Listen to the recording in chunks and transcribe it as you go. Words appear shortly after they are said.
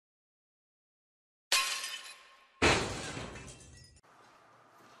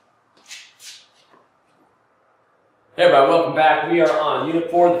Hey everybody, welcome back. We are on Unit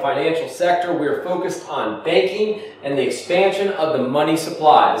 4, the financial sector. We are focused on banking and the expansion of the money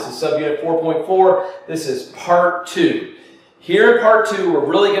supply. This is subunit 4.4. This is part 2. Here in part 2, we're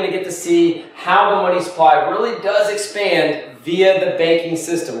really going to get to see how the money supply really does expand via the banking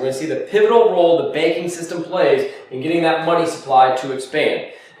system. We're going to see the pivotal role the banking system plays in getting that money supply to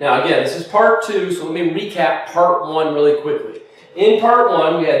expand. Now again, this is part 2, so let me recap part 1 really quickly. In part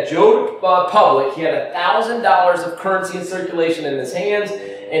 1, we had Joe Public. He had $1,000 of currency in circulation in his hands,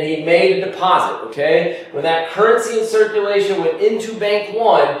 and he made a deposit, okay? When that currency in circulation went into Bank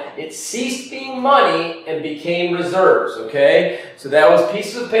 1, it ceased being money and became reserves, okay? So that was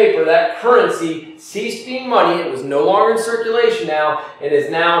pieces of paper. That currency ceased being money. It was no longer in circulation now. It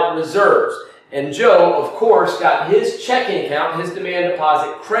is now reserves. And Joe, of course, got his checking account, his demand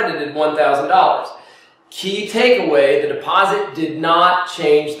deposit, credited $1,000. Key takeaway, the deposit did not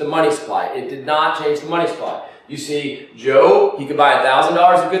change the money supply. It did not change the money supply. You see, Joe, he could buy $1,000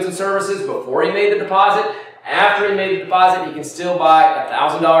 of goods and services before he made the deposit. After he made the deposit, he can still buy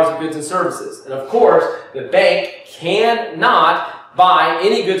 $1,000 of goods and services. And of course, the bank cannot buy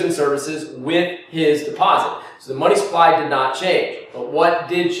any goods and services with his deposit. So the money supply did not change. But what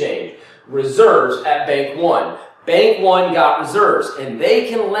did change? Reserves at Bank 1. Bank 1 got reserves, and they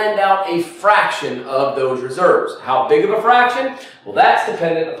can lend out a fraction of those reserves. How big of a fraction? Well, that's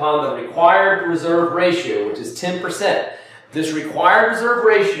dependent upon the required reserve ratio, which is 10%. This required reserve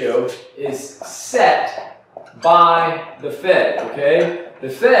ratio is set by the Fed, okay? The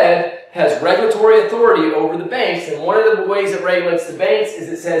Fed has regulatory authority over the banks, and one of the ways it regulates the banks is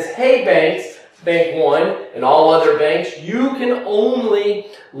it says, hey banks, Bank 1 and all other banks, you can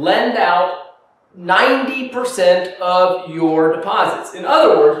only lend out 90% of your deposits. In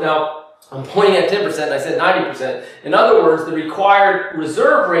other words, now I'm pointing at 10%, I said 90%. In other words, the required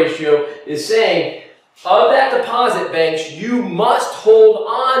reserve ratio is saying of that deposit, banks, you must hold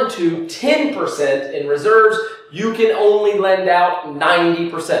on to 10% in reserves. You can only lend out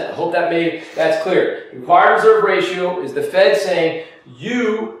 90%. I hope that's clear. The required reserve ratio is the Fed saying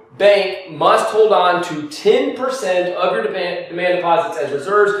you, bank, must hold on to 10% of your demand deposits as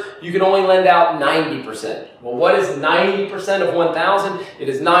reserves. You can only lend out 90%. Well, what is 90% of 1,000? It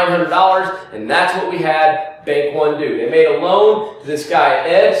is $900, and that's what we had Bank 1 do. They made a loan to this guy,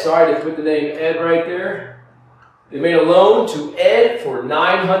 Ed. Sorry to put the name Ed right there. They made a loan to Ed for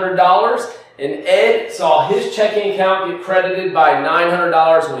 $900, and Ed saw his checking account get credited by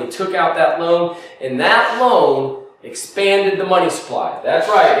 $900 when he took out that loan, and that loan expanded the money supply. That's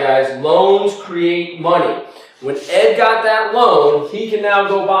right, guys. Loans create money. When Ed got that loan, he can now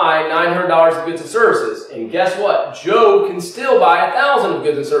go buy $900 of goods and services. And guess what? Joe can still buy 1,000 of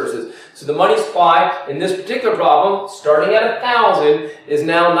goods and services. So the money supply in this particular problem, starting at 1,000, is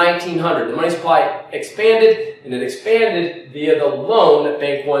now 1,900. The money supply expanded, and it expanded via the loan that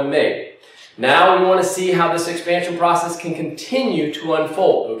Bank 1 made. Now we want to see how this expansion process can continue to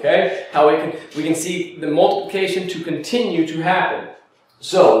unfold, okay? How we can see the multiplication to continue to happen.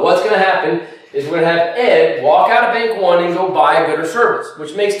 So what's going to happen is we're going to have Ed walk out of Bank 1 and go buy a good or service,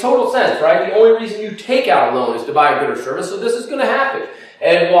 which makes total sense, right? The only reason you take out a loan is to buy a good or service, so this is going to happen.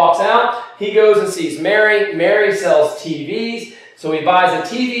 Ed walks out, he goes and sees Mary. Mary sells TVs, so he buys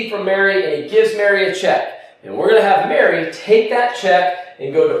a TV from Mary and he gives Mary a check. And we're going to have Mary take that check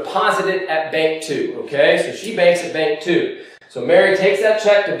and go deposit it at Bank 2, okay? So she banks at Bank 2. So Mary takes that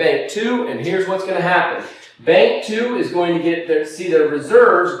check to Bank 2, and here's what's going to happen. Bank 2 is going to see their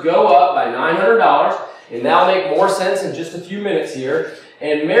reserves go up by $900, and that'll make more sense in just a few minutes here.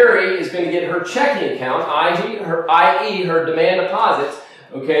 And Mary is going to get her checking account, i.e. her demand deposits,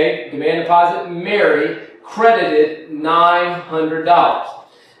 okay? Demand deposit Mary credited $900.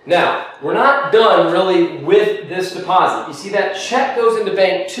 Now, we're not done really with this deposit. You see that check goes into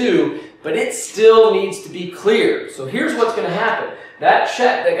Bank 2, but it still needs to be cleared. So here's what's going to happen. That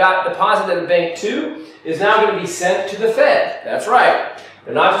check that got deposited in Bank 2 is now going to be sent to the Fed. That's right.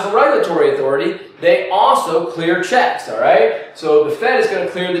 They're not just a regulatory authority, they also clear checks, all right? So the Fed is going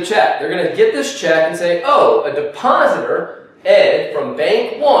to clear the check. They're going to get this check and say, oh, a depositor, Ed, from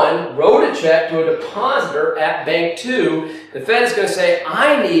Bank 1, wrote a check to a depositor at Bank 2. The Fed is going to say,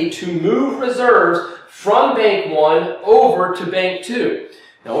 I need to move reserves from Bank 1 over to Bank 2.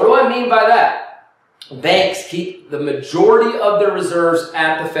 Now, what do I mean by that? Banks keep the majority of their reserves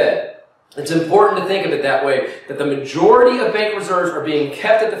at the Fed. It's important to think of it that way, that the majority of bank reserves are being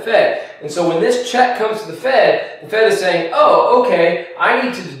kept at the Fed. And so when this check comes to the Fed is saying, oh, okay, I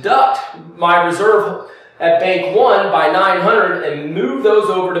need to deduct my reserve at Bank 1 by $900 and move those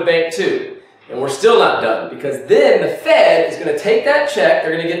over to Bank 2. And we're still not done, because then the Fed is going to take that check,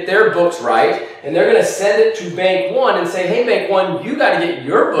 they're going to get their books right, and they're going to send it to Bank 1 and say, hey, Bank 1, you got to get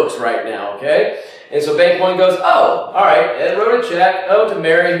your books right now, okay? And so Bank 1 goes, oh, all right, Ed wrote a check, to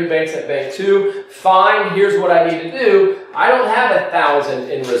Mary, who banks at Bank 2. Fine, here's what I need to do. I don't have 1,000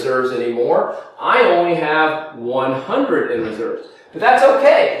 in reserves anymore. I only have 100 in reserves. But that's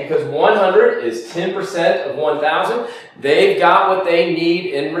okay, because 100 is 10% of 1,000. They've got what they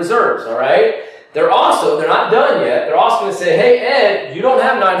need in reserves, all right? They're not done yet. They're also going to say, hey, Ed, you don't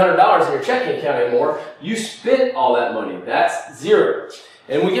have $900 in your checking account anymore. You spent all that money. That's zero.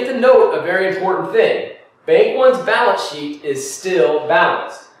 And we get to note a very important thing. Bank 1's balance sheet is still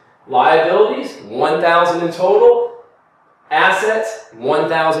balanced. Liabilities, 1,000 in total. Assets,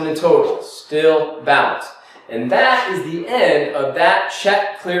 1,000 in total. Still balanced. And that is the end of that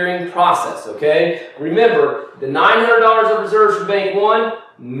check clearing process, okay? Remember, the $900 of reserves for Bank 1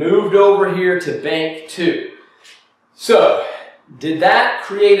 moved over here to Bank 2. So, did that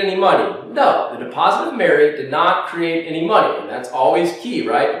create any money? No, the deposit of Mary did not create any money, and that's always key,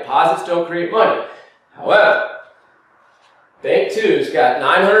 right? Deposits don't create money. However, Bank 2's got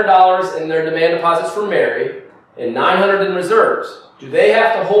 $900 in their demand deposits for Mary and $900 in reserves. Do they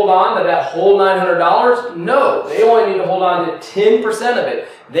have to hold on to that whole $900? No, they only need to hold on to 10% of it.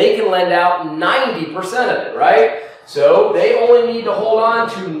 They can lend out 90% of it, right? So they only need to hold on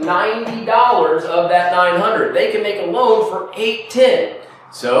to $90 of that $900. They can make a loan for $810.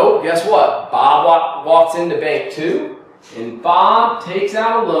 So guess what? Bob walks into Bank 2, and Bob takes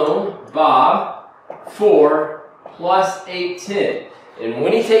out a loan, Bob, for plus $810. And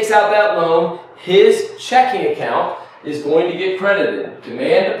when he takes out that loan, his checking account is going to get credited.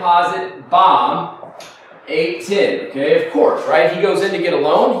 Demand deposit, Bob, $810, okay, of course, right? He goes in to get a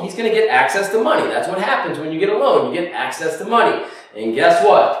loan, he's going to get access to money. That's what happens when you get a loan. You get access to money. And guess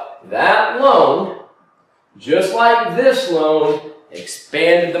what? That loan, just like this loan,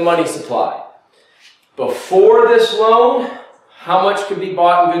 expanded the money supply. Before this loan, how much could be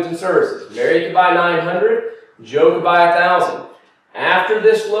bought in goods and services? Mary could buy $900, Joe could buy $1,000. After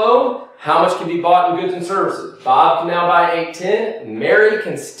this loan, how much can be bought in goods and services? Bob can now buy $810. Mary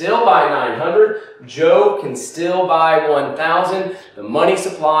can still buy $900. Joe can still buy $1,000. The money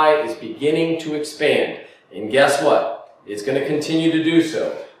supply is beginning to expand. And guess what? It's going to continue to do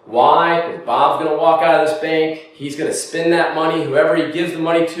so. Why? Because Bob's going to walk out of this bank. He's going to spend that money. Whoever he gives the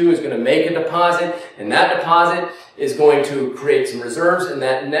money to is going to make a deposit. And that deposit is going to create some reserves in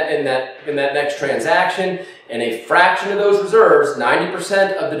that next transaction. And a fraction of those reserves,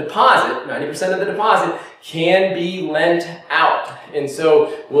 90% of the deposit can be lent out. And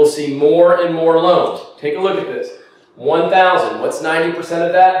so we'll see more and more loans. Take a look at this. 1,000. What's 90%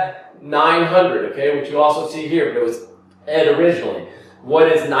 of that? 900, okay, which you also see here, but it was Ed originally. What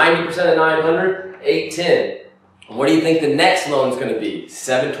is 90% of 900? 810. What do you think the next loan is going to be?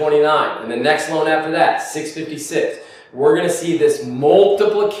 729. And the next loan after that, 656. We're going to see this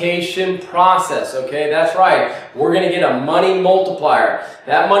multiplication process, okay? That's right. We're going to get a money multiplier.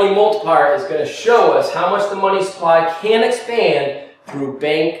 That money multiplier is going to show us how much the money supply can expand through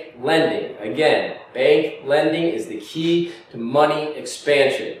bank lending. Again, bank lending is the key to money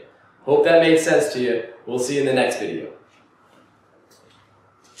expansion. Hope that made sense to you. We'll see you in the next video.